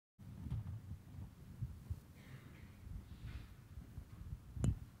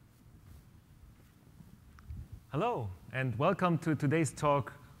Hello, and welcome to today's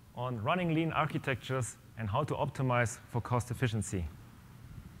talk on running lean architectures and how to optimize for cost efficiency.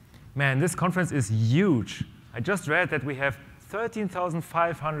 Man, this conference is huge. I just read that we have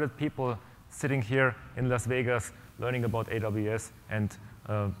 13,500 people sitting here in Las Vegas learning about AWS and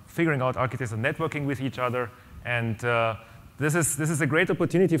figuring out architecture, networking with each other. And this is a great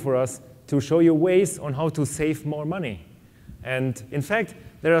opportunity for us to show you ways on how to save more money. And in fact,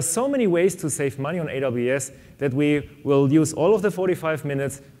 there are so many ways to save money on AWS that we will use all of the 45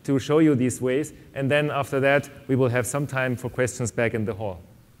 minutes to show you these ways. And then after that, we will have some time for questions back in the hall.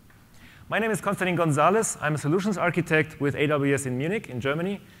 My name is Konstantin Gonzalez. I'm a solutions architect with AWS in Munich, in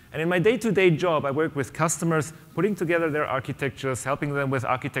Germany. And in my day-to-day job, I work with customers, putting together their architectures, helping them with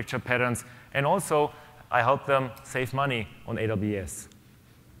architecture patterns, and also I help them save money on AWS.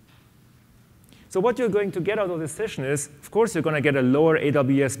 So what you're going to get out of this session is, of course, you're going to get a lower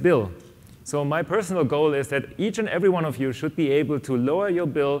AWS bill. So my personal goal is that each and every one of you should be able to lower your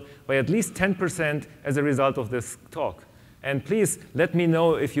bill by at least 10% as a result of this talk. And please let me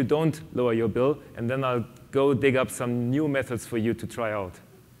know if you don't lower your bill, and then I'll go dig up some new methods for you to try out.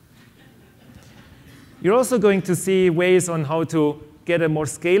 You're also going to see ways on how to get a more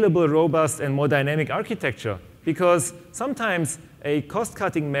scalable, robust, and more dynamic architecture. Because sometimes a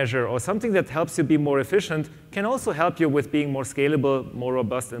cost-cutting measure or something that helps you be more efficient can also help you with being more scalable, more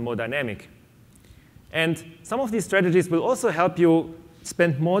robust, and more dynamic. And some of these strategies will also help you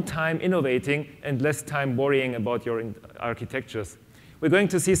spend more time innovating and less time worrying about your architectures. We're going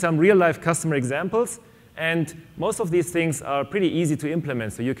to see some real-life customer examples, and most of these things are pretty easy to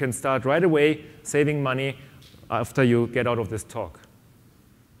implement, so you can start right away saving money after you get out of this talk.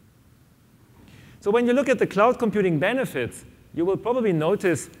 So when you look at the cloud computing benefits, you will probably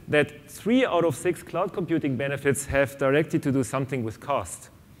notice that 3 out of 6 cloud computing benefits have directly to do something with cost.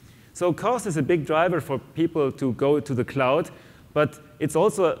 So cost is a big driver for people to go to the cloud, but it's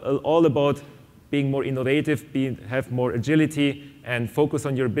also all about being more innovative, have more agility, and focus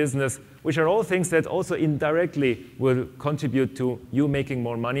on your business, which are all things that also indirectly will contribute to you making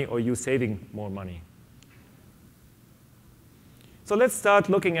more money or you saving more money. So let's start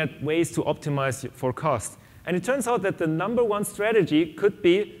looking at ways to optimize for cost. And it turns out that the #1 strategy could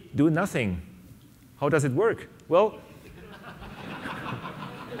be do nothing. How does it work? Well,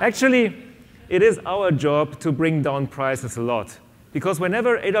 actually, it is our job to bring down prices a lot. Because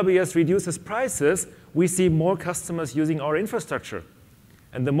whenever AWS reduces prices, we see more customers using our infrastructure.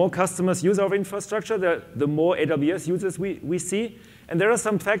 And the more customers use our infrastructure, the more AWS users we see. And there are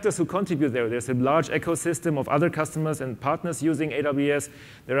some factors who contribute there. There's a large ecosystem of other customers and partners using AWS.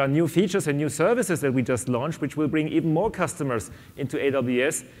 There are new features and new services that we just launched, which will bring even more customers into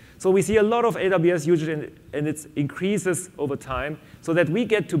AWS. So we see a lot of AWS usage, and it increases over time, so that we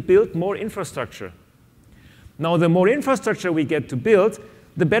get to build more infrastructure. Now, the more infrastructure we get to build,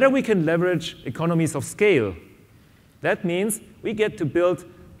 the better we can leverage economies of scale. That means we get to build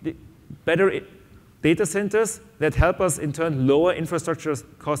better data centers that help us, in turn, lower infrastructure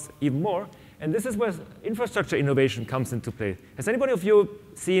costs even more. And this is where infrastructure innovation comes into play. Has anybody of you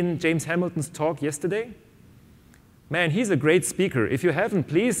seen James Hamilton's talk yesterday? Man, he's a great speaker. If you haven't,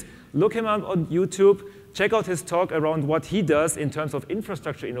 please look him up on YouTube. Check out his talk around what he does in terms of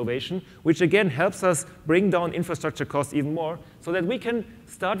infrastructure innovation, which again helps us bring down infrastructure costs even more so that we can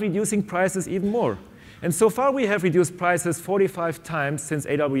start reducing prices even more. And so far, we have reduced prices 45 times since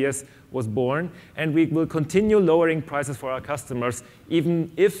AWS was born, and we will continue lowering prices for our customers,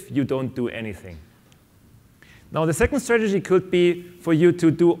 even if you don't do anything. Now, the second strategy could be for you to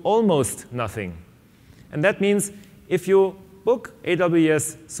do almost nothing. And that means if you book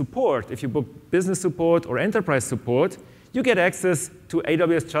AWS support, if you book business support or enterprise support, you get access to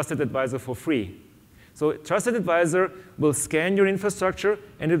AWS Trusted Advisor for free. So Trusted Advisor will scan your infrastructure,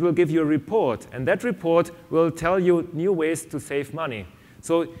 and it will give you a report. And that report will tell you new ways to save money.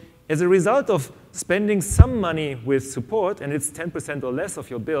 So as a result of spending some money with support, and it's 10% or less of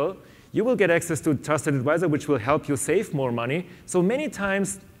your bill, you will get access to Trusted Advisor, which will help you save more money. So many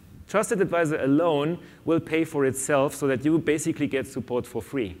times, Trusted Advisor alone will pay for itself so that you basically get support for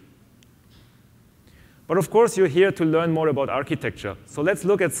free. But of course, you're here to learn more about architecture. So let's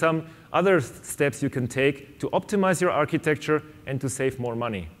look at some other steps you can take to optimize your architecture and to save more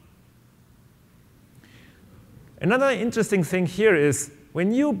money. Another interesting thing here is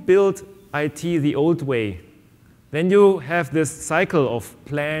when you build IT the old way, then you have this cycle of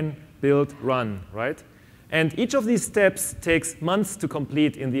plan, build, run, right? And each of these steps takes months to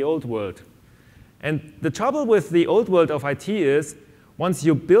complete in the old world. And the trouble with the old world of IT is once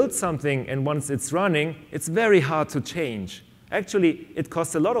you build something and once it's running, it's very hard to change. Actually, it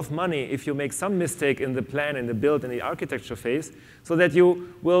costs a lot of money if you make some mistake in the plan, in the build, in the architecture phase, so that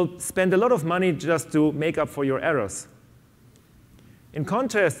you will spend a lot of money just to make up for your errors. In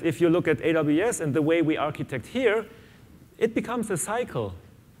contrast, if you look at AWS and the way we architect here, it becomes a cycle.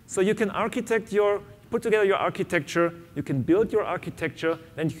 So you can put together your architecture, you can build your architecture,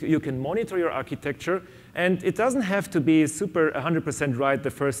 and you can monitor your architecture. And it doesn't have to be super 100% right the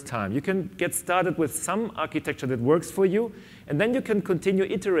first time. You can get started with some architecture that works for you, and then you can continue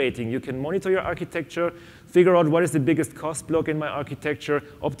iterating. You can monitor your architecture, figure out what is the biggest cost block in my architecture,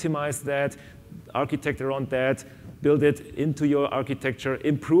 optimize that, architect around that, build it into your architecture,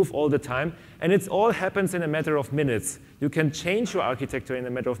 improve all the time. And it all happens in a matter of minutes. You can change your architecture in a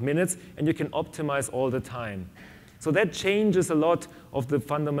matter of minutes, and you can optimize all the time. So that changes a lot of the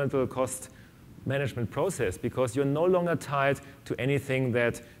fundamental cost management process, because you're no longer tied to anything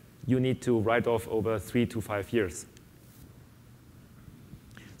that you need to write off over 3 to 5 years.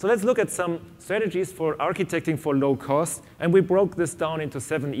 So let's look at some strategies for architecting for low cost, and we broke this down into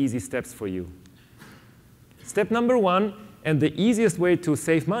 7 easy steps for you. Step number 1, and the easiest way to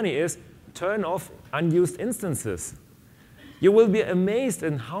save money, is turn off unused instances. You will be amazed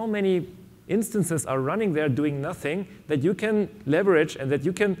in how many instances are running there doing nothing that you can leverage and that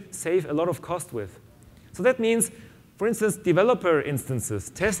you can save a lot of cost with. So that means, for instance, developer instances,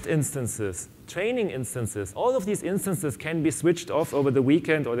 test instances, training instances. All of these instances can be switched off over the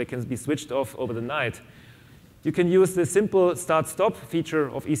weekend, or they can be switched off over the night. You can use the simple start-stop feature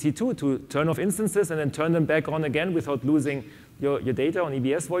of EC2 to turn off instances and then turn them back on again without losing your data on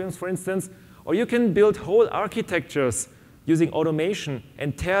EBS volumes, for instance. Or you can build whole architectures using automation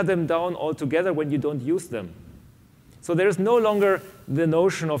and tear them down altogether when you don't use them. So there is no longer the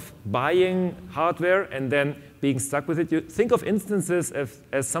notion of buying hardware and then being stuck with it. You think of instances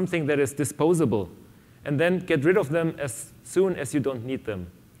as something that is disposable, and then get rid of them as soon as you don't need them.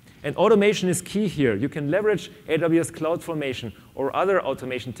 And automation is key here. You can leverage AWS CloudFormation or other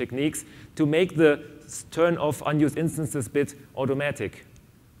automation techniques to make the turn off unused instances bit automatic.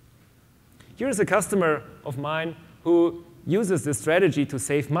 Here is a customer of mine who uses this strategy to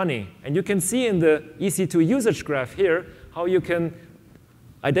save money. And you can see in the EC2 usage graph here how you can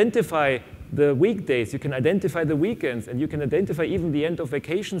identify the weekdays, you can identify the weekends, and you can identify even the end of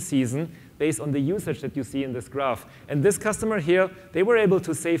vacation season based on the usage that you see in this graph. And this customer here, they were able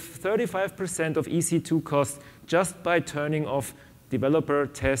to save 35% of EC2 costs just by turning off developer,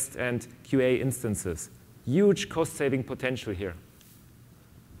 test, and QA instances. Huge cost-saving potential here.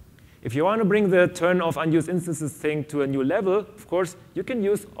 If you want to bring the turn off unused instances thing to a new level, of course, you can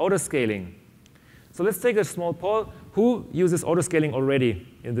use autoscaling. So let's take a small poll. Who uses autoscaling already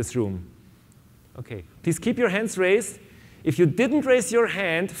in this room? OK, please keep your hands raised. If you didn't raise your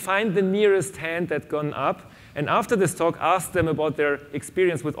hand, find the nearest hand that's gone up. And after this talk, ask them about their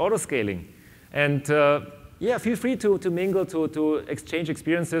experience with autoscaling. And yeah, feel free to mingle, to exchange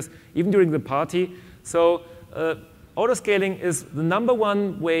experiences, even during the party. So autoscaling is the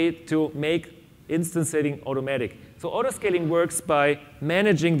 #1 way to make instance saving automatic. So autoscaling works by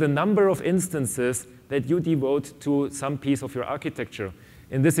managing the number of instances that you devote to some piece of your architecture.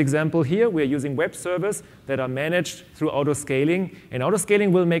 In this example here, we are using web servers that are managed through autoscaling. And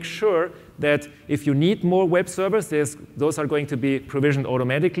autoscaling will make sure that if you need more web servers, those are going to be provisioned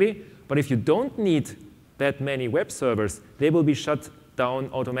automatically. But if you don't need that many web servers, they will be shut down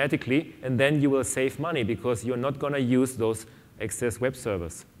automatically. And then you will save money because you're not going to use those excess web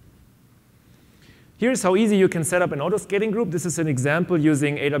servers. Here's how easy you can set up an autoscaling group. This is an example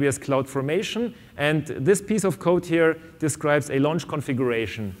using AWS CloudFormation. And this piece of code here describes a launch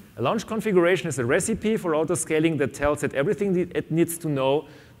configuration. A launch configuration is a recipe for autoscaling that tells it everything it needs to know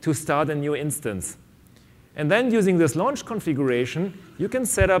to start a new instance. And then using this launch configuration, you can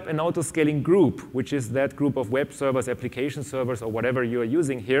set up an autoscaling group, which is that group of web servers, application servers, or whatever you are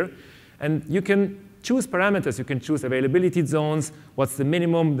using here. And you can choose parameters. You can choose availability zones, what's the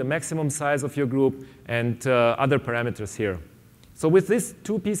minimum, the maximum size of your group, and other parameters here. So with these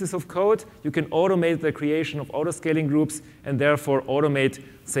 2 pieces of code, you can automate the creation of autoscaling groups and therefore automate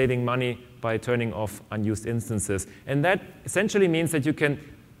saving money by turning off unused instances. And that essentially means that you can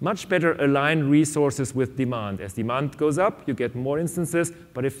much better align resources with demand. As demand goes up, you get more instances,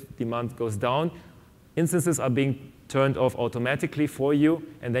 but if demand goes down, instances are being turned off automatically for you,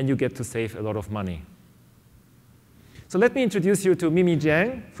 and then you get to save a lot of money. So let me introduce you to Mimi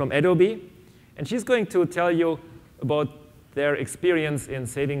Jiang from Adobe, and she's going to tell you about their experience in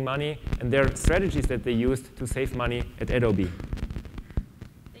saving money and their strategies that they used to save money at Adobe.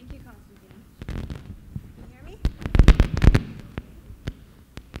 Thank you, Constantine. Can you hear me?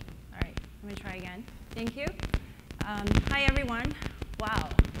 All right, let me try again. Thank you. Hi, everyone. Wow.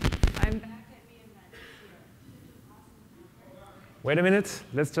 I'm back at reInvent this year. Wait a minute.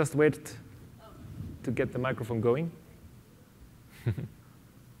 Let's just wait to get the microphone going.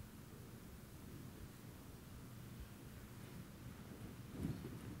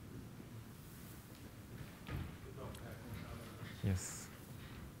 Yes.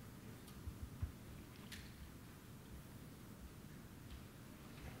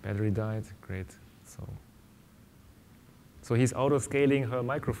 Battery died. Great. So he's auto-scaling her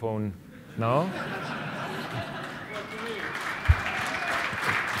microphone now.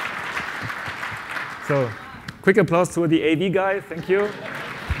 So quick applause to the AV guy. Thank you.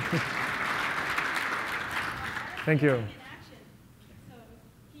 Thank you. So,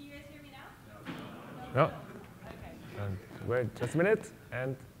 can you guys hear me now? No. Okay. Wait just a minute.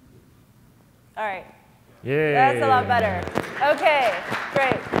 And All right. yay. That's a lot better. OK,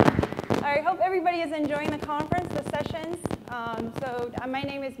 great. I hope everybody is enjoying the conference, the sessions. My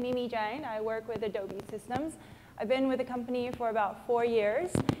name is Mimi Jain. I work with Adobe Systems. I've been with the company for about 4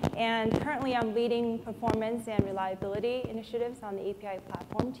 years. And currently, I'm leading performance and reliability initiatives on the API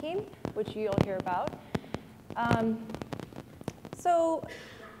platform team, which you'll hear about. So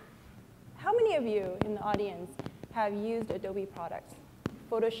how many of you in the audience have used Adobe products?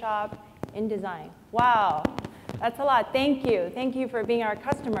 Photoshop, InDesign. Wow, that's a lot. Thank you. Thank you for being our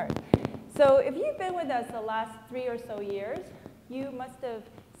customer. So if you've been with us the last 3 or so years, you must have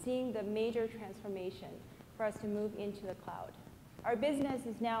seen the major transformation for us to move into the cloud. Our business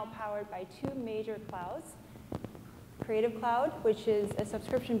is now powered by 2 major clouds. Creative Cloud, which is a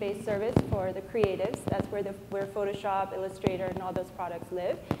subscription-based service for the creatives. That's where Photoshop, Illustrator, and all those products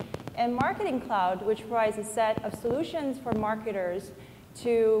live. And Marketing Cloud, which provides a set of solutions for marketers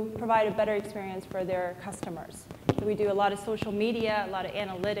to provide a better experience for their customers. So we do a lot of social media, a lot of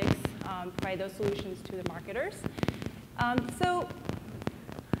analytics, provide those solutions to the marketers.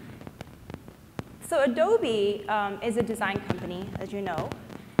 So Adobe is a design company, as you know.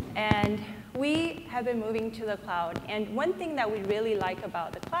 And we have been moving to the cloud. And one thing that we really like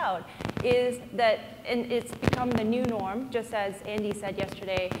about the cloud is that, and it's become the new norm, just as Andy said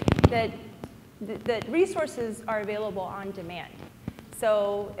yesterday, that resources are available on demand.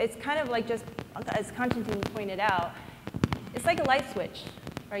 So it's kind of like just, as Konstantin pointed out, it's like a light switch,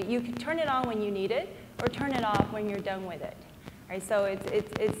 right? You can turn it on when you need it, or turn it off when you're done with it. Right? So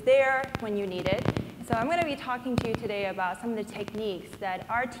it's there when you need it. So I'm going to be talking to you today about some of the techniques that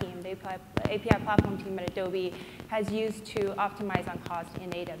our team, the API platform team at Adobe, has used to optimize on cost in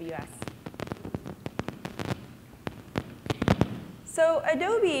AWS. So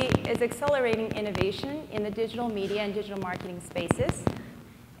Adobe is accelerating innovation in the digital media and digital marketing spaces.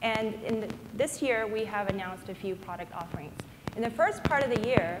 And this year, we have announced a few product offerings. In the first part of the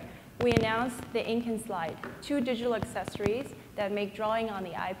year, we announced the Ink and Slide, 2 digital accessories that make drawing on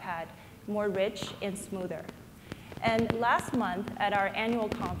the iPad more rich and smoother. And last month, at our annual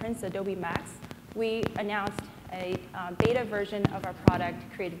conference, Adobe Max, we announced a beta version of our product,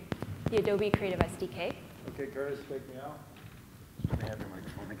 the Adobe Creative SDK. OK, Curtis, take me out. Can I have your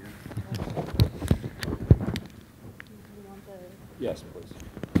microphone again? Yes, please.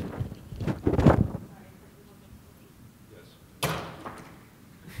 Yes.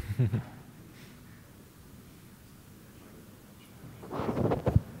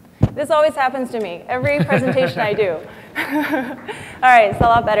 This always happens to me, every presentation I do. All right, it's a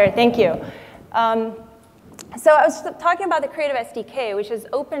lot better. Thank you. So I was talking about the Creative SDK, which has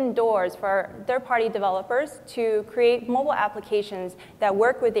opened doors for third-party developers to create mobile applications that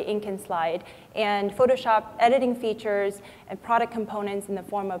work with the Ink and Slide and Photoshop editing features and product components in the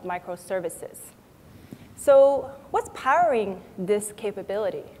form of microservices. So what's powering this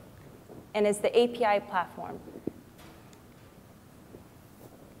capability? And it's the API platform.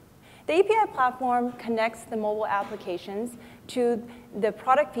 The API platform connects the mobile applications to the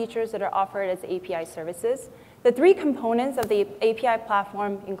product features that are offered as API services. The 3 components of the API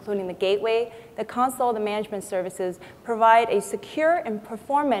platform, including the gateway, the console, the management services, provide a secure and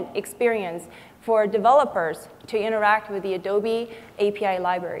performant experience for developers to interact with the Adobe API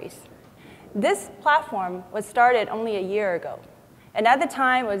libraries. This platform was started only a year ago. And at the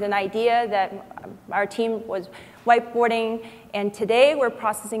time, it was an idea that our team was whiteboarding. And today, we're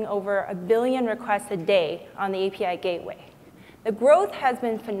processing over 1 billion requests a day on the API gateway. The growth has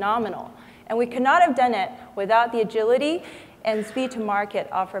been phenomenal. And we could not have done it without the agility and speed to market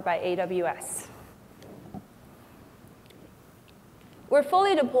offered by AWS. We're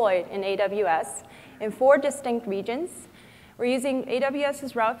fully deployed in AWS in 4 distinct regions. We're using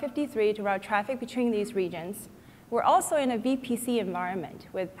AWS's Route 53 to route traffic between these regions. We're also in a VPC environment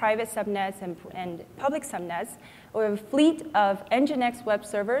with private subnets and public subnets. We have a fleet of Nginx web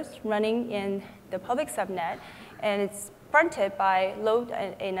servers running in the public subnet, and it's fronted by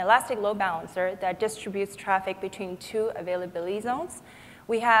an elastic load balancer that distributes traffic between two availability zones.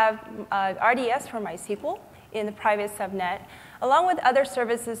 We have RDS for MySQL in the private subnet, along with other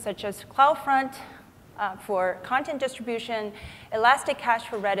services such as CloudFront for content distribution, Elastic Cache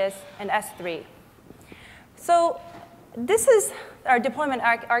for Redis, and S3. So this is our deployment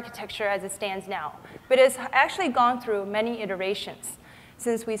architecture as it stands now, but it's actually gone through many iterations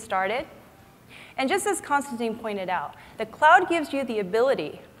since we started. And just as Konstantin pointed out, the cloud gives you the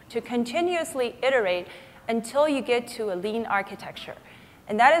ability to continuously iterate until you get to a lean architecture.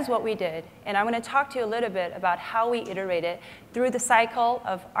 And that is what we did. And I'm going to talk to you a little bit about how we iterated through the cycle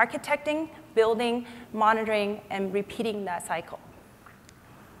of architecting, building, monitoring, and repeating that cycle.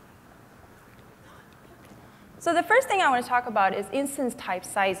 So the first thing I want to talk about is instance type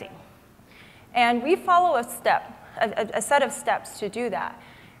sizing. And we follow a set of steps to do that.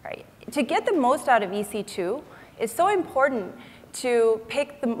 Right? To get the most out of EC2, it's so important to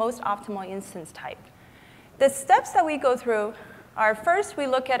pick the most optimal instance type. The steps that we go through are, first, we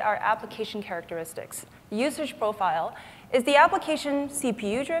look at our application characteristics. The usage profile. Is the application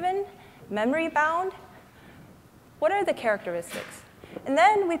CPU-driven, memory-bound? What are the characteristics? And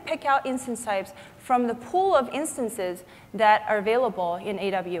then we pick out instance types from the pool of instances that are available in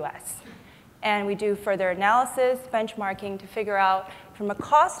AWS. And we do further analysis, benchmarking to figure out, from a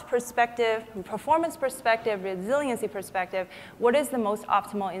cost perspective, from performance perspective, resiliency perspective, what is the most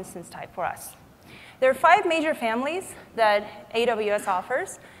optimal instance type for us? There are 5 major families that AWS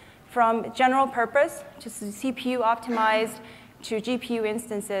offers, from general purpose to CPU optimized to GPU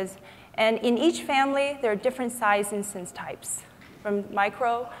instances. And in each family, there are different size instance types, from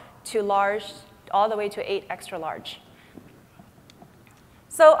micro to large, all the way to 8 extra large.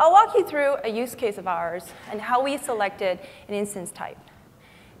 So I'll walk you through a use case of ours and how we selected an instance type.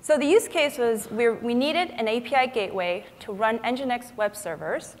 So the use case was we needed an API gateway to run Nginx web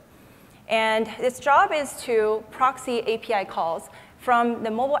servers. And its job is to proxy API calls from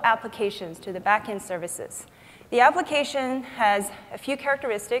the mobile applications to the backend services. The application has a few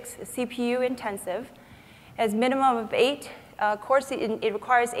characteristics. It's CPU intensive, has minimum of 8 cores. It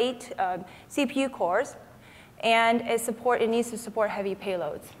requires 8 CPU cores, and it needs to support heavy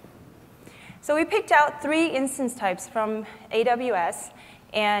payloads. So we picked out 3 instance types from AWS,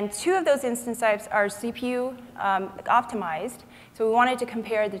 and 2 of those instance types are CPU optimized. So we wanted to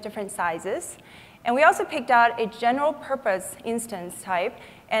compare the different sizes. And we also picked out a general purpose instance type,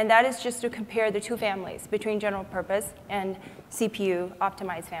 and that is just to compare the 2 families between general purpose and CPU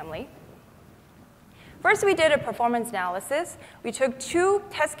optimized family. First, we did a performance analysis. We took 2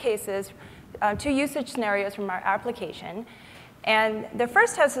 test cases, 2 usage scenarios from our application. And the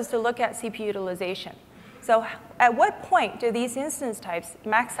first test is to look at CPU utilization. So at what point do these instance types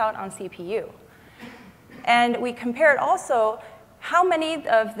max out on CPU? And we compared also how many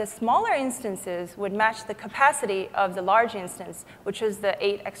of the smaller instances would match the capacity of the large instance, which was the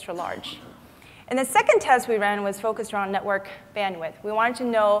 8 extra large. And the second test we ran was focused around network bandwidth. We wanted to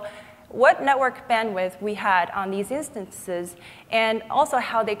know what network bandwidth we had on these instances and also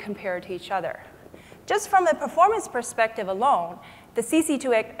how they compare to each other. Just from a performance perspective alone, the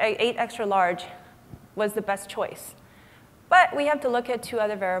CC2 8 extra large was the best choice. But we have to look at 2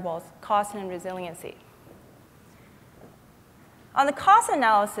 other variables, cost and resiliency. On the cost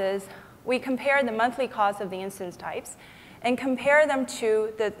analysis, we compare the monthly cost of the instance types and compare them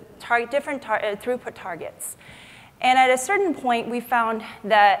to the different throughput targets. And at a certain point, we found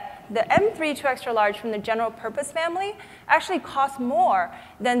that the M3 2 extra large from the general purpose family actually cost more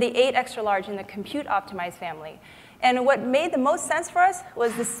than the 8 extra large in the compute optimized family. And what made the most sense for us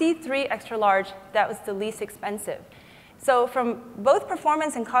was the C3 extra large that was the least expensive. So from both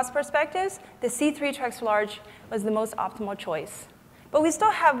performance and cost perspectives, the C3 2 extra large was the most optimal choice. But we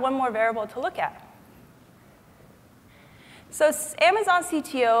still have one more variable to look at. So Amazon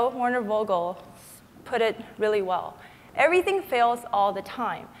CTO, Werner Vogel, put it really well. Everything fails all the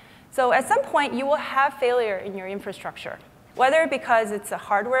time. So at some point, you will have failure in your infrastructure, whether because it's a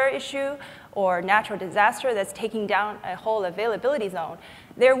hardware issue or natural disaster that's taking down a whole availability zone.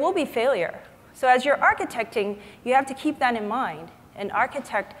 There will be failure. So as you're architecting, you have to keep that in mind and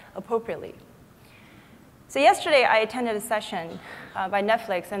architect appropriately. So yesterday, I attended a session by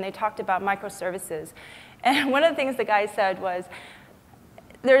Netflix, and they talked about microservices. And one of the things the guy said was,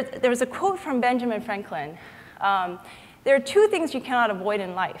 there was a quote from Benjamin Franklin. There are 2 things you cannot avoid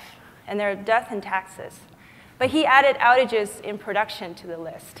in life, and they're death and taxes. but he added outages in production to the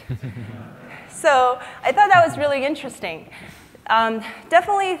list. So I thought that was really interesting.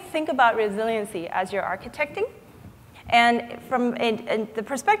 Definitely think about resiliency as you're architecting. And from the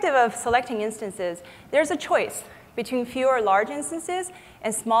perspective of selecting instances, there's a choice between fewer large instances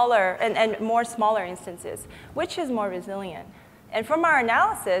and smaller and more smaller instances. Which is more resilient? And from our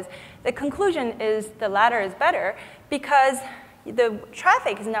analysis, the conclusion is the latter is better because the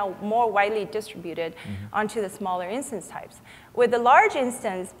traffic is now more widely distributed onto the smaller instance types. With the large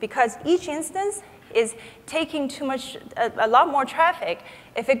instance, because each instance is taking a lot more traffic,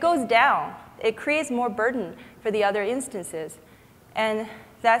 if it goes down, it creates more burden for the other instances. And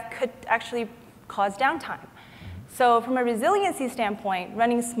that could actually cause downtime. So from a resiliency standpoint,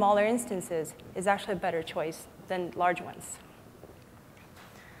 running smaller instances is actually a better choice than large ones.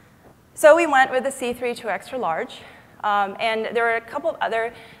 So we went with the C3 to extra large. And there were a couple of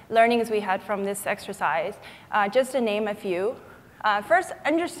other learnings we had from this exercise, just to name a few. First,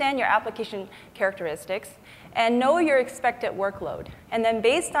 understand your application characteristics and know your expected workload. And then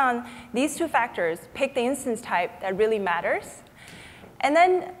based on these two factors, pick the instance type that really matters. And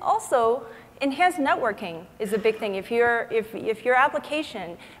then also, enhanced networking is a big thing. If your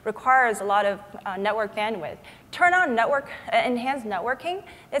application requires a lot of network bandwidth, turn on enhanced networking.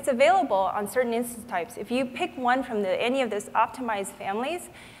 It's available on certain instance types. If you pick one from any of these optimized families,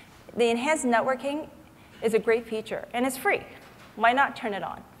 the enhanced networking is a great feature, and it's free. Why not turn it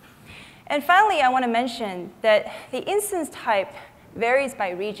on? And finally, I want to mention that the instance type varies by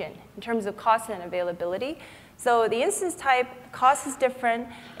region in terms of cost and availability. So the instance type cost is different,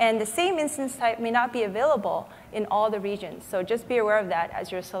 and the same instance type may not be available in all the regions. So just be aware of that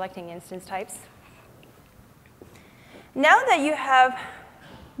as you're selecting instance types. Now that you have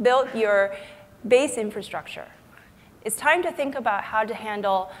built your base infrastructure, it's time to think about how to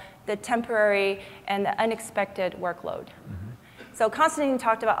handle the temporary and the unexpected workload. So Konstantin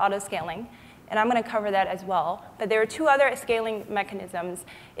talked about auto-scaling, and I'm going to cover that as well. But there are two other scaling mechanisms,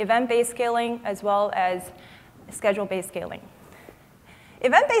 event-based scaling as well as schedule-based scaling.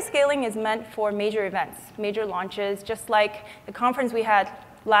 Event-based scaling is meant for major events, major launches, just like the conference we had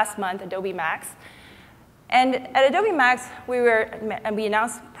last month, Adobe Max. And at Adobe Max, we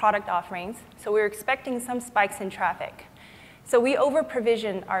announced product offerings, so we were expecting some spikes in traffic. So we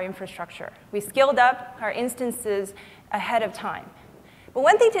over-provisioned our infrastructure. We scaled up our instances ahead of time. But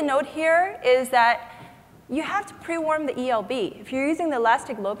one thing to note here is that you have to pre-warm the ELB. If you're using the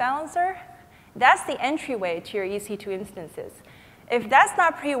Elastic Load Balancer, that's the entryway to your EC2 instances. If that's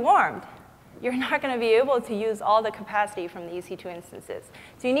not pre-warmed, you're not going to be able to use all the capacity from the EC2 instances.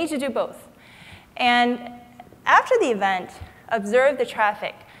 So you need to do both. And after the event, observe the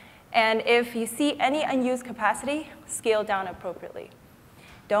traffic. And if you see any unused capacity, scale down appropriately.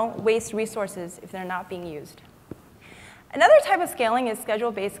 Don't waste resources if they're not being used. Another type of scaling is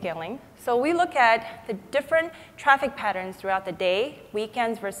schedule-based scaling. So we look at the different traffic patterns throughout the day,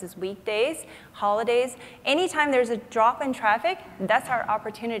 weekends versus weekdays, holidays. Anytime there's a drop in traffic, that's our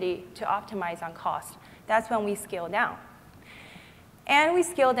opportunity to optimize on cost. That's when we scale down. And we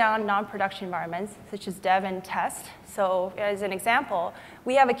scale down non-production environments, such as dev and test. So as an example,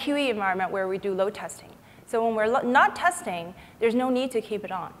 we have a QE environment where we do load testing. So when we're not testing, there's no need to keep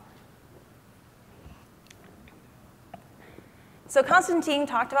it on. So Konstantin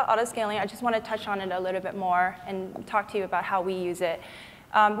talked about auto-scaling. I just want to touch on it a little bit more and talk to you about how we use it.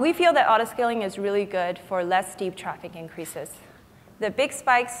 We feel that auto-scaling is really good for less steep traffic increases. The big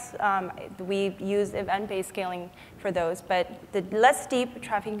spikes, we use event-based scaling for those, but the less steep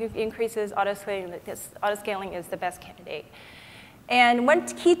traffic increases, auto-scaling is the best candidate. And one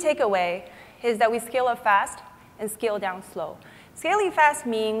key takeaway is that we scale up fast and scale down slow. Scaling fast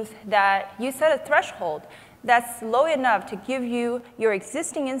means that you set a threshold that's low enough to give you your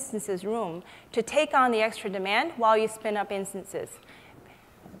existing instances room to take on the extra demand while you spin up instances.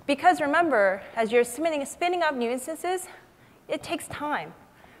 Because remember, as you're spinning up new instances, it takes time.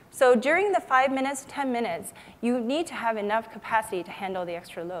 So during the 5 minutes, 10 minutes, you need to have enough capacity to handle the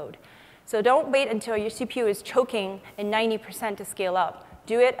extra load. So don't wait until your CPU is choking at 90% to scale up.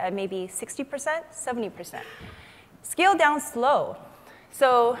 Do it at maybe 60%, 70%. Scale down slow.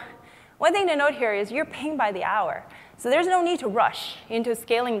 So one thing to note here is you're paying by the hour. So there's no need to rush into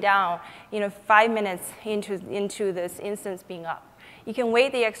scaling down 5 minutes into this instance being up. You can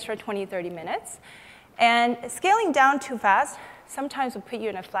wait the extra 20, 30 minutes. And scaling down too fast sometimes will put you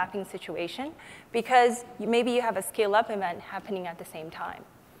in a flapping situation because maybe you have a scale-up event happening at the same time.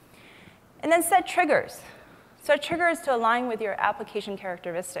 And then set triggers. Set triggers to align with your application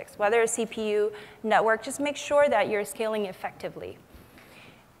characteristics. Whether it's CPU, network, just make sure that you're scaling effectively.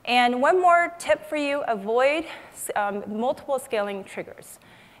 And one more tip for you, avoid multiple scaling triggers.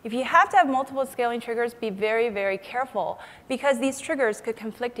 If you have to have multiple scaling triggers, be very, very careful, because these triggers could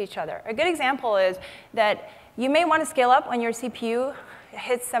conflict each other. A good example is that you may want to scale up when your CPU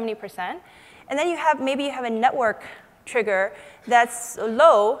hits 70%, and then maybe you have a network trigger that's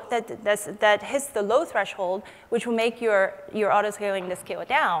low, that hits the low threshold, which will make your auto-scaling to scale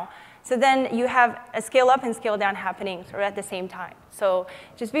down. So then you have a scale up and scale down happening sort of at the same time. So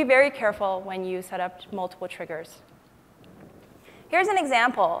just be very careful when you set up multiple triggers. Here's an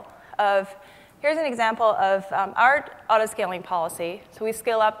example of our auto-scaling policy. So we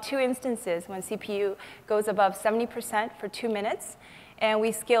scale up 2 instances when CPU goes above 70% for 2 minutes. And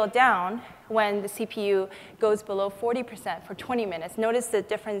we scale down when the CPU goes below 40% for 20 minutes. Notice the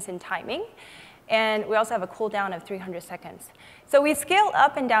difference in timing. And we also have a cooldown of 300 seconds. So we scale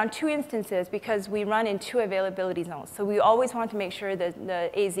up and down 2 instances because we run in 2 availability zones. So we always want to make sure that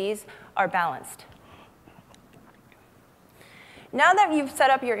the AZs are balanced. Now that you've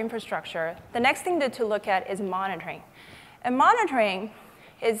set up your infrastructure, the next thing to look at is monitoring. And monitoring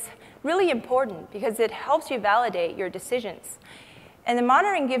is really important because it helps you validate your decisions. And the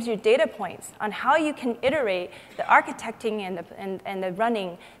monitoring gives you data points on how you can iterate the architecting and the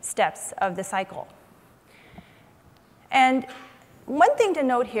running steps of the cycle. And one thing to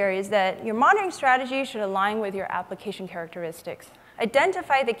note here is that your monitoring strategy should align with your application characteristics.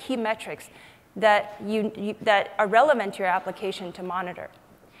 Identify the key metrics that are relevant to your application to monitor.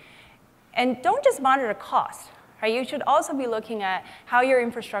 And don't just monitor cost. Right? You should also be looking at how your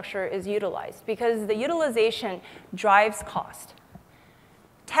infrastructure is utilized, because the utilization drives cost.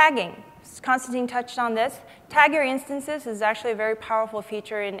 Tagging, Constantine touched on this. Tag your instances is actually a very powerful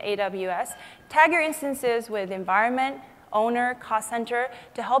feature in AWS. Tag your instances with environment, owner, cost center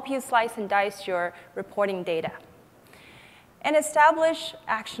to help you slice and dice your reporting data. And establish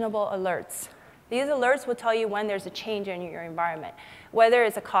actionable alerts. These alerts will tell you when there's a change in your environment. Whether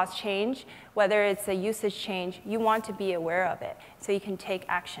it's a cost change, whether it's a usage change, you want to be aware of it so you can take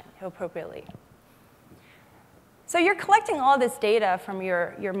action appropriately. So you're collecting all this data from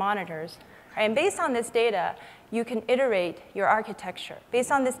your monitors. Right? And based on this data, you can iterate your architecture.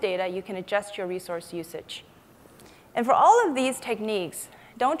 Based on this data, you can adjust your resource usage. And for all of these techniques,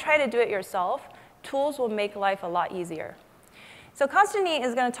 don't try to do it yourself. Tools will make life a lot easier. So Constantine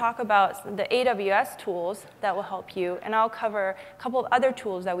is going to talk about the AWS tools that will help you, and I'll cover a couple of other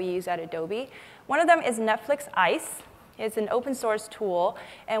tools that we use at Adobe. One of them is Netflix Ice. It's an open source tool,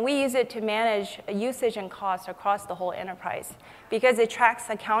 and we use it to manage usage and cost across the whole enterprise because it tracks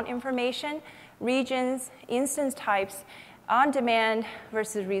account information, regions, instance types, on-demand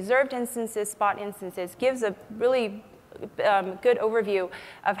versus reserved instances, spot instances, gives a really good overview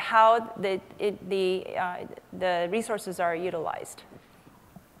of how the resources are utilized.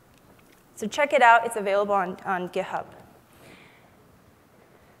 So check it out. It's available on GitHub.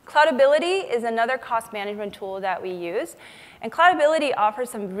 Cloudability is another cost management tool that we use. And Cloudability offers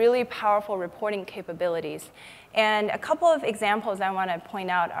some really powerful reporting capabilities. And a couple of examples I want to point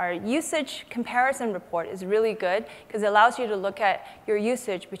out are usage comparison report is really good because it allows you to look at your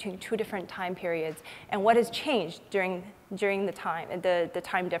usage between 2 different time periods and what has changed during the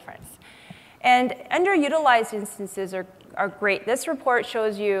time difference. And underutilized instances are great. This report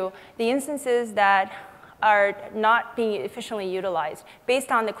shows you the instances that are not being efficiently utilized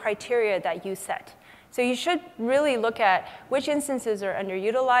based on the criteria that you set. So you should really look at which instances are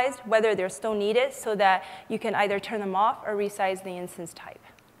underutilized, whether they're still needed, so that you can either turn them off or resize the instance type.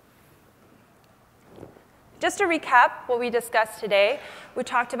 Just to recap what we discussed today, we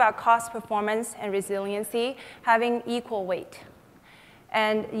talked about cost, performance, and resiliency having equal weight.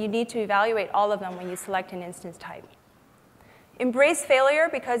 And you need to evaluate all of them when you select an instance type. Embrace failure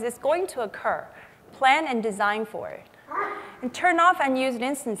because it's going to occur. Plan and design for it. And turn off unused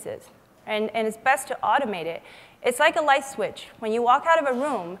instances. And it's best to automate it. It's like a light switch. When you walk out of a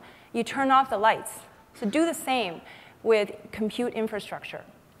room, you turn off the lights. So do the same with compute infrastructure.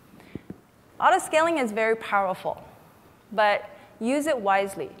 Auto-scaling is very powerful, but use it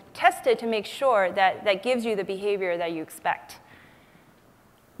wisely. Test it to make sure that that gives you the behavior that you expect.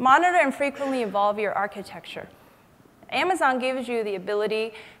 Monitor and frequently evolve your architecture. Amazon gives you the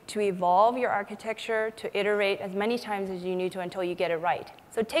ability to evolve your architecture, to iterate as many times as you need to until you get it right.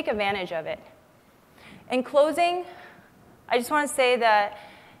 So take advantage of it. In closing, I just want to say that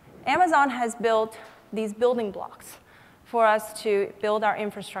Amazon has built these building blocks for us to build our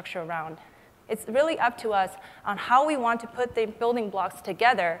infrastructure around. It's really up to us on how we want to put the building blocks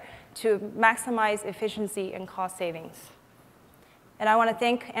together to maximize efficiency and cost savings. And I want to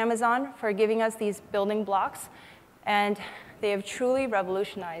thank Amazon for giving us these building blocks. And They have truly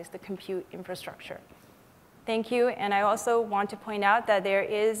revolutionized the compute infrastructure. Thank you, and I also want to point out that there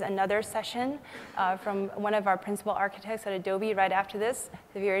is another session from one of our principal architects at Adobe right after this.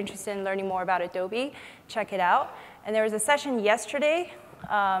 If you're interested in learning more about Adobe, check it out. And there was a session yesterday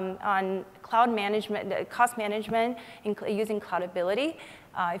on cloud management, cost management using Cloudability.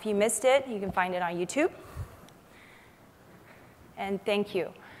 If you missed it, you can find it on YouTube. And thank you.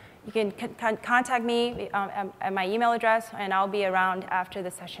 You can contact me at my email address, and I'll be around after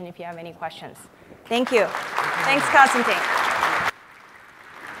the session if you have any questions. Thank you. Thanks, Constantine.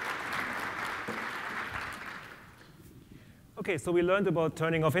 OK, so we learned about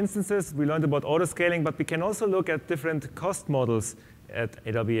turning off instances. We learned about auto-scaling. But we can also look at different cost models at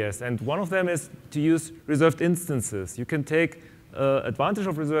AWS. And one of them is to use reserved instances. You can take advantage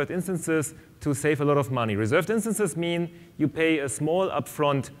of reserved instances to save a lot of money. Reserved instances mean you pay a small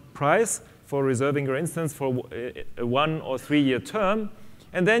upfront price for reserving your instance for a 1 or 3 year term.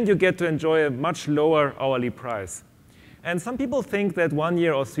 And then you get to enjoy a much lower hourly price. And some people think that 1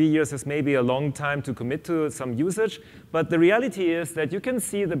 year or 3 years is maybe a long time to commit to some usage. But the reality is that you can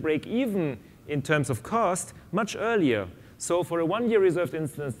see the break even in terms of cost much earlier. So for a 1 year reserved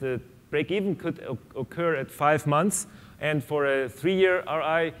instance, the break even could occur at 5 months. And for a 3 year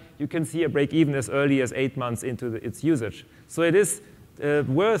RI, you can see a break even as early as 8 months into its usage. So it is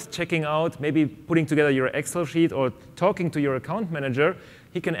worth checking out, maybe putting together your Excel sheet or talking to your account manager.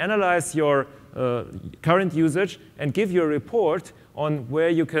 He can analyze your current usage and give you a report on where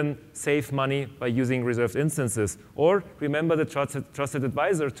you can save money by using reserved instances. Or remember the Trusted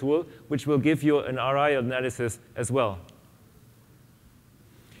Advisor tool, which will give you an RI analysis as well.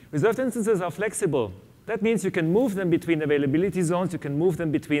 Reserved instances are flexible. That means you can move them between availability zones. You can move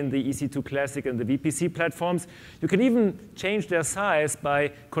them between the EC2 Classic and the VPC platforms. You can even change their size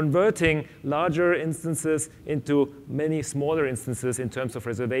by converting larger instances into many smaller instances in terms of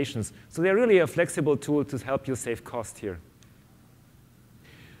reservations. So they're really a flexible tool to help you save cost here.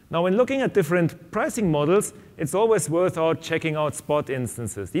 Now, when looking at different pricing models, it's always worth checking out spot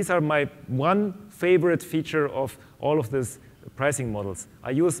instances. These are my one favorite feature of all of these pricing models.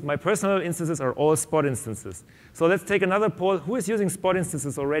 My personal instances are all spot instances. So let's take another poll. Who is using spot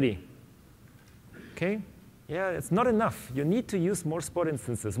instances already? OK? Yeah, it's not enough. You need to use more spot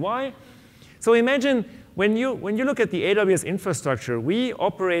instances. Why? So imagine when you look at the AWS infrastructure, we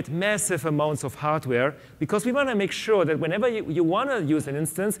operate massive amounts of hardware because we want to make sure that whenever you want to use an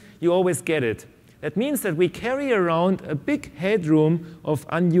instance, you always get it. That means that we carry around a big headroom of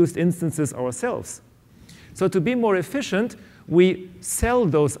unused instances ourselves. So to be more efficient, we sell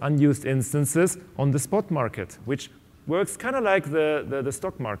those unused instances on the spot market, which works kind of like the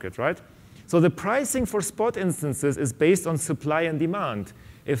stock market, right? So the pricing for spot instances is based on supply and demand.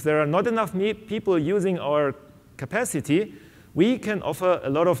 If there are not enough people using our capacity, we can offer a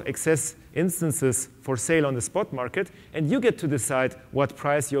lot of excess instances for sale on the spot market, and you get to decide what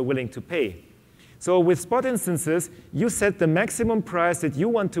price you're willing to pay. So with spot instances, you set the maximum price that you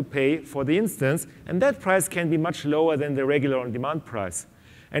want to pay for the instance, and that price can be much lower than the regular on-demand price.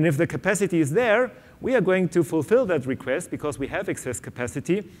 And if the capacity is there, we are going to fulfill that request because we have excess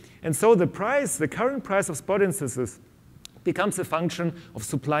capacity. And so the current price of spot instances becomes a function of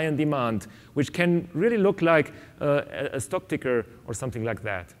supply and demand, which can really look like a stock ticker or something like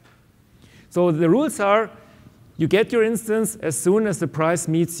that. So the rules are, you get your instance as soon as the price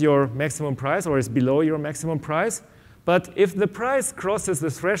meets your maximum price or is below your maximum price. But if the price crosses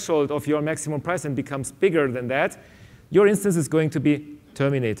the threshold of your maximum price and becomes bigger than that, your instance is going to be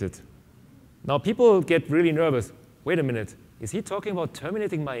terminated. Now, people get really nervous. Wait a minute. Is he talking about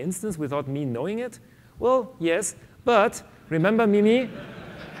terminating my instance without me knowing it? Well, yes. But remember Mimi?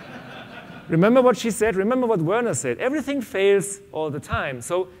 Remember what she said? Remember what Werner said? Everything fails all the time.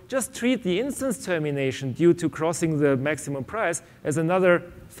 So just treat the instance termination due to crossing the maximum price as another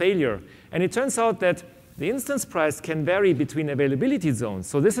failure. And it turns out that the instance price can vary between availability zones.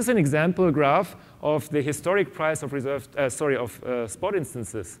 So this is an example graph of the historic price of spot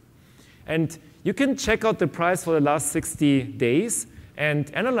instances. And you can check out the price for the last 60 days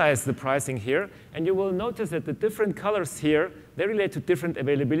and analyze the pricing here. And you will notice that the different colors here, they relate to different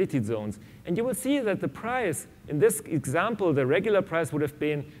availability zones. And you will see that the price, in this example, the regular price would have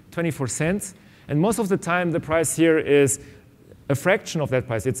been 24 cents. And most of the time, the price here is a fraction of that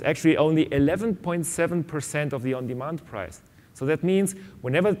price. It's actually only 11.7% of the on-demand price. So that means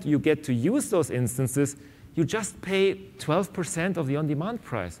whenever you get to use those instances, you just pay 12% of the on-demand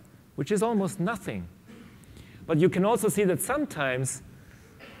price, which is almost nothing. But you can also see that sometimes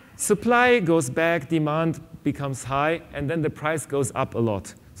supply goes back, demand becomes high, and then the price goes up a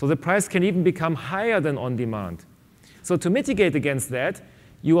lot. So the price can even become higher than on demand. So to mitigate against that,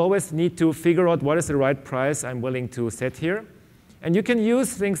 you always need to figure out what is the right price I'm willing to set here. And you can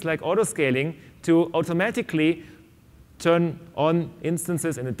use things like auto-scaling to automatically turn on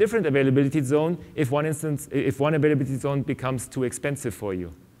instances in a different availability zone if one availability zone becomes too expensive for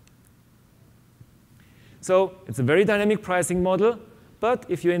you. So it's a very dynamic pricing model, but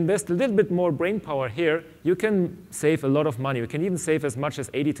if you invest a little bit more brain power here, you can save a lot of money. You can even save as much as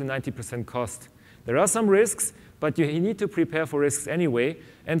 80 to 90% cost. There are some risks, but you need to prepare for risks anyway.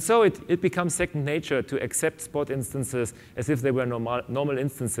 And so it becomes second nature to accept spot instances as if they were normal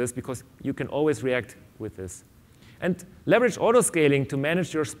instances, because you can always react with this. And leverage auto-scaling to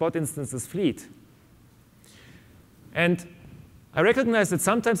manage your spot instances fleet. And I recognize that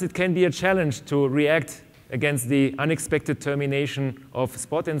sometimes it can be a challenge to react against the unexpected termination of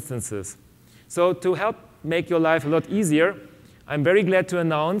spot instances. So to help make your life a lot easier, I'm very glad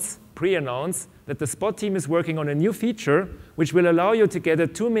to pre-announce, that the Spot team is working on a new feature which will allow you to get a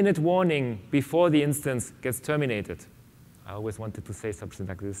 2-minute warning before the instance gets terminated. I always wanted to say something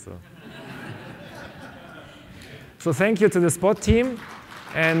like this. So thank you to the Spot team,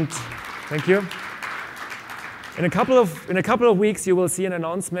 and thank you. In a couple of weeks, you will see an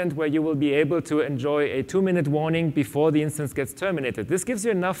announcement where you will be able to enjoy a 2-minute warning before the instance gets terminated. This gives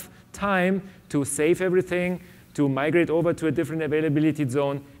you enough time to save everything, to migrate over to a different availability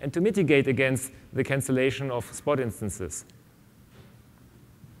zone, and to mitigate against the cancellation of spot instances.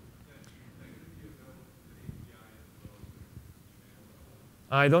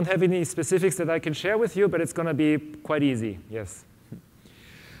 I don't have any specifics that I can share with you, but it's going to be quite easy, yes.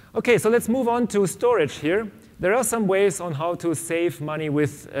 OK, so let's move on to storage here. There are some ways on how to save money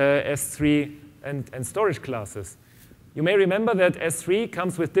with S3 and storage classes. You may remember that S3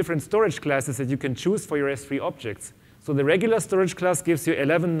 comes with different storage classes that you can choose for your S3 objects. So the regular storage class gives you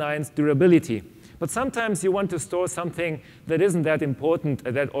 11/9 durability. But sometimes you want to store something that isn't that important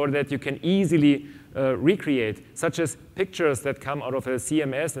or that you can easily recreate, such as pictures that come out of a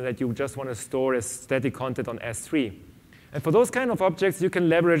CMS and that you just want to store as static content on S3. And for those kind of objects, you can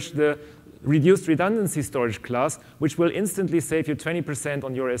leverage the reduced redundancy storage class, which will instantly save you 20%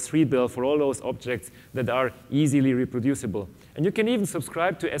 on your S3 bill for all those objects that are easily reproducible. And you can even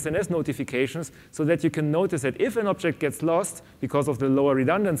subscribe to SNS notifications so that you can notice that if an object gets lost because of the lower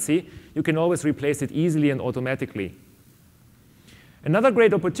redundancy, you can always replace it easily and automatically. Another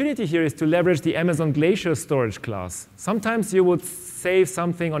great opportunity here is to leverage the Amazon Glacier storage class. Sometimes you would save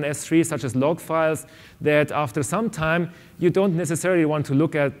something on S3, such as log files, that after some time, you don't necessarily want to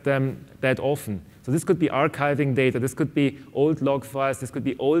look at them that often. So this could be archiving data. This could be old log files. This could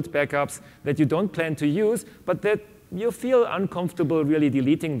be old backups that you don't plan to use, but that you feel uncomfortable really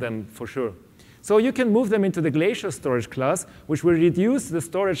deleting them for sure. So you can move them into the Glacier storage class, which will reduce the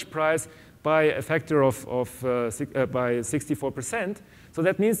storage price by a factor by 64%. So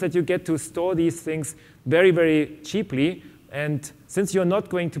that means that you get to store these things very, very cheaply. And since you're not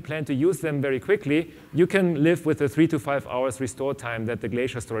going to plan to use them very quickly, you can live with the 3 to 5 hours restore time that the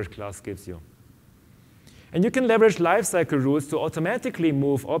Glacier storage class gives you. And you can leverage lifecycle rules to automatically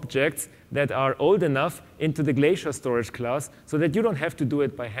move objects that are old enough into the Glacier storage class so that you don't have to do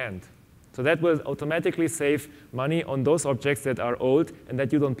it by hand. So that will automatically save money on those objects that are old and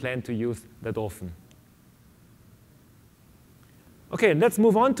that you don't plan to use that often. OK, let's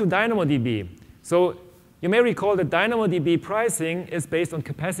move on to DynamoDB. So you may recall that DynamoDB pricing is based on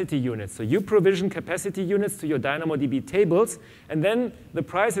capacity units. So you provision capacity units to your DynamoDB tables, and then the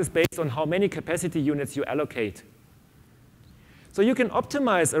price is based on how many capacity units you allocate. So you can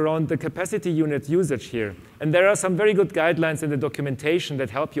optimize around the capacity unit usage here. And there are some very good guidelines in the documentation that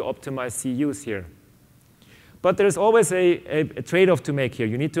help you optimize CUs here. But there's always a trade-off to make here.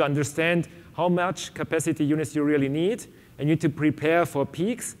 You need to understand how much capacity units you really need, and you need to prepare for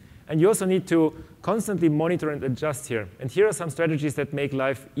peaks. And you also need to constantly monitor and adjust here. And here are some strategies that make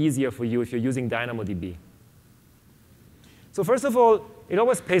life easier for you if you're using DynamoDB. So first of all, it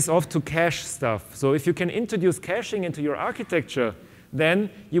always pays off to cache stuff. So if you can introduce caching into your architecture, then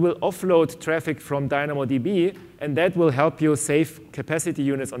you will offload traffic from DynamoDB, and that will help you save capacity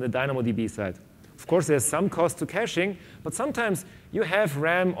units on the DynamoDB side. Of course, there's some cost to caching, but sometimes you have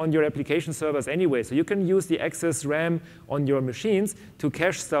RAM on your application servers anyway, so you can use the excess RAM on your machines to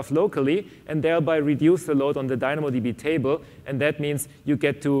cache stuff locally and thereby reduce the load on the DynamoDB table, and that means you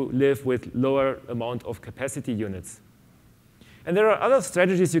get to live with lower amount of capacity units. And there are other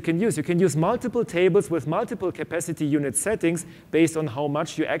strategies you can use. You can use multiple tables with multiple capacity unit settings based on how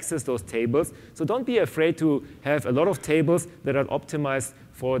much you access those tables. So don't be afraid to have a lot of tables that are optimized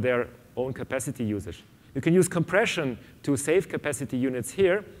for their own capacity usage. You can use compression to save capacity units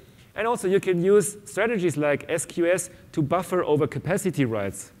here. And also, you can use strategies like SQS to buffer over capacity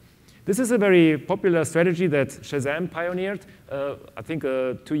writes. This is a very popular strategy that Shazam pioneered, I think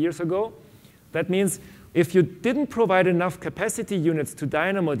 2 years ago. That means if you didn't provide enough capacity units to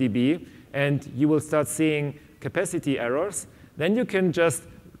DynamoDB and you will start seeing capacity errors, then you can just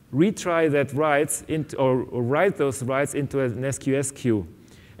retry that writes or write those writes into an SQS queue.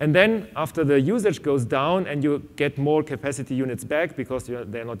 And then after the usage goes down and you get more capacity units back because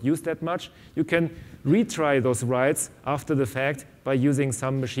they're not used that much, you can retry those writes after the fact by using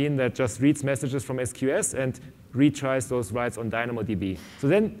some machine that just reads messages from SQS and retries those writes on DynamoDB. So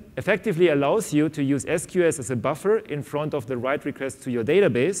then effectively allows you to use SQS as a buffer in front of the write request to your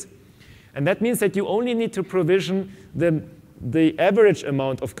database. And that means that you only need to provision the average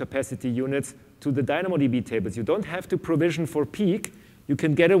amount of capacity units to the DynamoDB tables. You don't have to provision for peak. You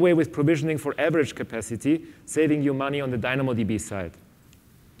can get away with provisioning for average capacity, saving you money on the DynamoDB side.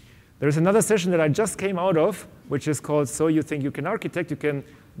 There's another session that I just came out of, which is called So You Think You Can Architect. You can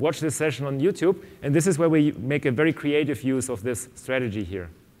watch this session on YouTube. And this is where we make a very creative use of this strategy here.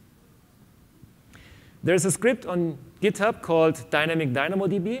 There's a script on GitHub called Dynamic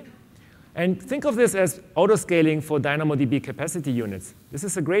DynamoDB. And think of this as autoscaling for DynamoDB capacity units. This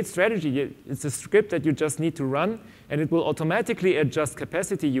is a great strategy. It's a script that you just need to run, and it will automatically adjust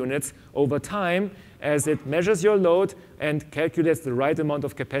capacity units over time as it measures your load and calculates the right amount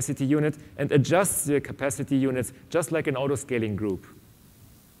of capacity unit and adjusts the capacity units just like an autoscaling group.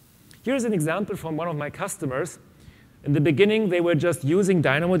 Here's an example from one of my customers. In the beginning, they were just using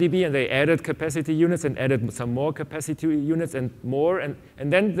DynamoDB, and they added capacity units and added some more capacity units and more. And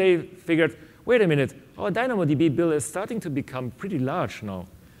then they figured, wait a minute, our DynamoDB bill is starting to become pretty large now.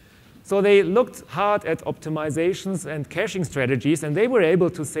 So they looked hard at optimizations and caching strategies, and they were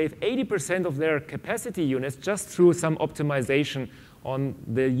able to save 80% of their capacity units just through some optimization on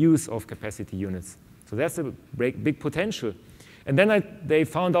the use of capacity units. So that's a big potential. And then they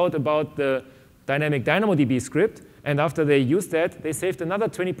found out about the dynamic DynamoDB script. And after they used that, they saved another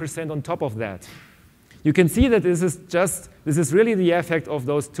 20% on top of that. You can see that this is really the effect of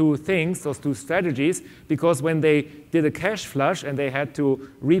those two things, those two strategies, because when they did a cache flush and they had to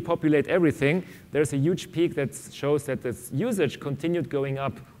repopulate everything, there's a huge peak that shows that the usage continued going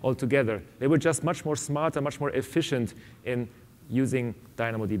up altogether. They were just much more smarter, much more efficient in using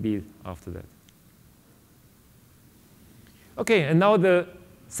DynamoDB after that. OK, and now the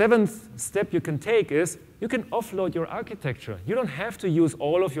 7th step you can take is you can offload your architecture. You don't have to use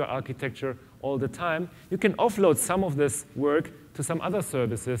all of your architecture all the time. You can offload some of this work to some other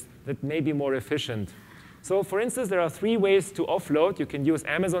services that may be more efficient. So for instance, there are 3 ways to offload. You can use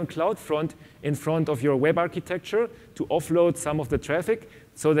Amazon CloudFront in front of your web architecture to offload some of the traffic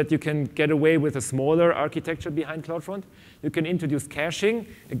so that you can get away with a smaller architecture behind CloudFront. You can introduce caching.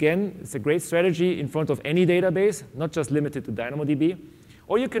 Again, it's a great strategy in front of any database, not just limited to DynamoDB.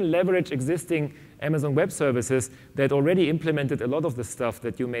 Or you can leverage existing Amazon Web Services that already implemented a lot of the stuff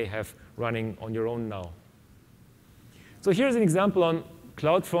that you may have running on your own now. So here's an example on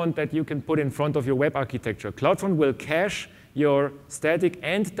CloudFront that you can put in front of your web architecture. CloudFront will cache your static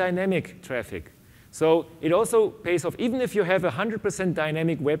and dynamic traffic. So it also pays off, even if you have a 100%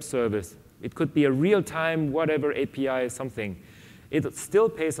 dynamic web service. It could be a real-time, whatever API, something. It still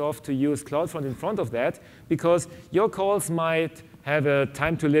pays off to use CloudFront in front of that, because your calls might have a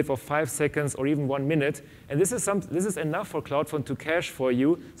time to live of 5 seconds or even 1 minute. And this is enough for CloudFront to cache for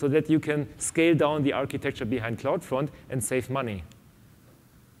you so that you can scale down the architecture behind CloudFront and save money.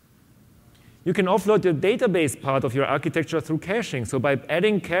 You can offload the database part of your architecture through caching. So by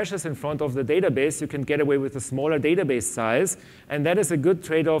adding caches in front of the database, you can get away with a smaller database size. And that is a good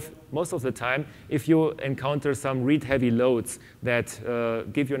trade-off most of the time if you encounter some read-heavy loads that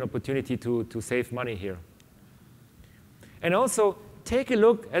give you an opportunity to save money here. And also, take a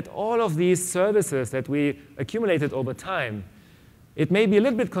look at all of these services that we accumulated over time. It may be a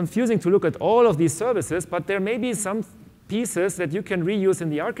little bit confusing to look at all of these services, but there may be some pieces that you can reuse in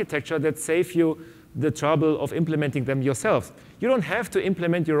the architecture that save you the trouble of implementing them yourself. You don't have to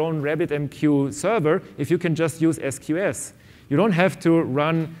implement your own RabbitMQ server if you can just use SQS. You don't have to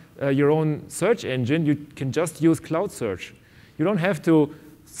run your own search engine. You can just use Cloud Search. You don't have to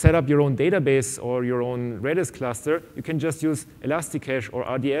set up your own database or your own Redis cluster. You can just use Elasticache or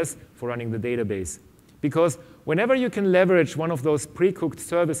RDS for running the database. Because whenever you can leverage one of those pre-cooked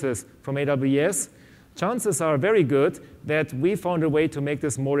services from AWS, chances are very good that we found a way to make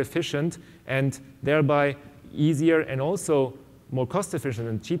this more efficient and thereby easier and also more cost efficient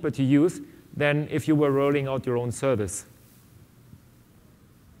and cheaper to use than if you were rolling out your own service.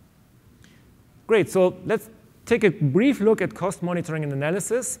 Great, so let's take a brief look at cost monitoring and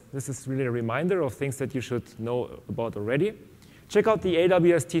analysis. This is really a reminder of things that you should know about already. Check out the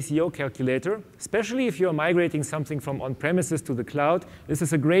AWS TCO calculator, especially if you're migrating something from on-premises to the cloud. This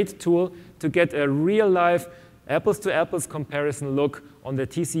is a great tool to get a real-life apples-to-apples comparison look on the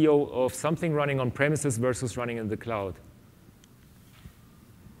TCO of something running on-premises versus running in the cloud.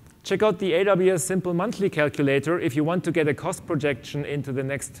 Check out the AWS Simple Monthly Calculator if you want to get a cost projection into the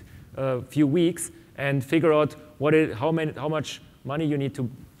next few weeks and figure out how much money you need to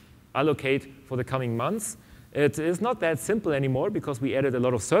allocate for the coming months. It is not that simple anymore because we added a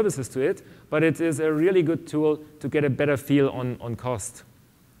lot of services to it, but it is a really good tool to get a better feel on cost.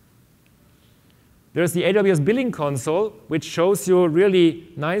 There's the AWS Billing Console, which shows you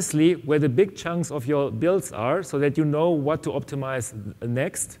really nicely where the big chunks of your bills are so that you know what to optimize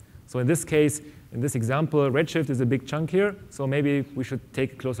next. So in this case, in this example, Redshift is a big chunk here. So maybe we should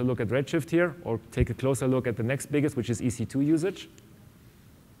take a closer look at Redshift here or take a closer look at the next biggest, which is EC2 usage.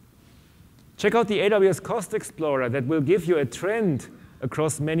 Check out the AWS Cost Explorer that will give you a trend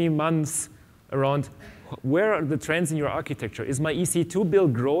across many months around where are the trends in your architecture. Is my EC2 bill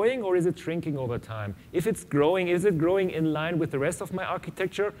growing or is it shrinking over time? If it's growing, is it growing in line with the rest of my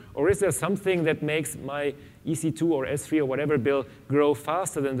architecture? Or is there something that makes my EC2 or S3 or whatever bill grow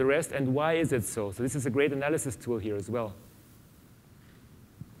faster than the rest, and why is it so? So this is a great analysis tool here as well.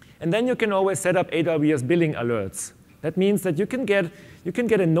 And then you can always set up AWS billing alerts. That means that you can get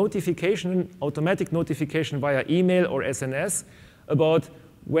a notification, automatic notification via email or SNS about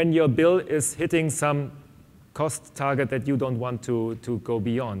when your bill is hitting some cost target that you don't want to go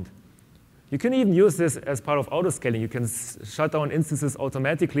beyond. You can even use this as part of autoscaling. You can shut down instances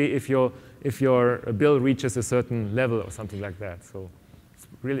automatically if your bill reaches a certain level or something like that. So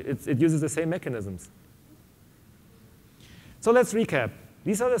it uses the same mechanisms. So let's recap.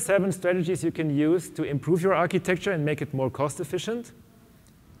 These are the 7 strategies you can use to improve your architecture and make it more cost efficient.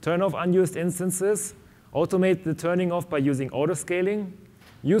 Turn off unused instances. Automate the turning off by using autoscaling.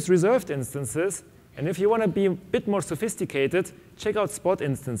 Use reserved instances. And if you want to be a bit more sophisticated, check out spot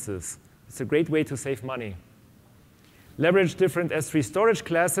instances. It's a great way to save money. Leverage different S3 storage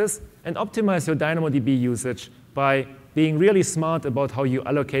classes and optimize your DynamoDB usage by being really smart about how you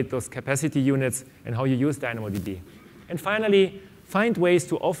allocate those capacity units and how you use DynamoDB. And finally, find ways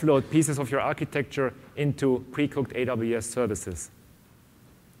to offload pieces of your architecture into pre-cooked AWS services.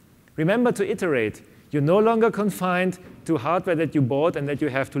 Remember to iterate. You're no longer confined to hardware that you bought and that you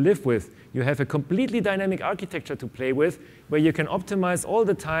have to live with. You have a completely dynamic architecture to play with where you can optimize all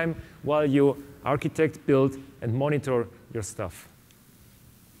the time while you architect, build, and monitor your stuff.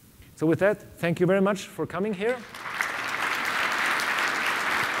 So with that, thank you very much for coming here.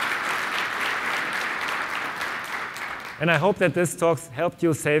 And I hope that this talk helped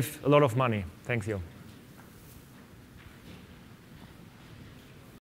you save a lot of money. Thank you.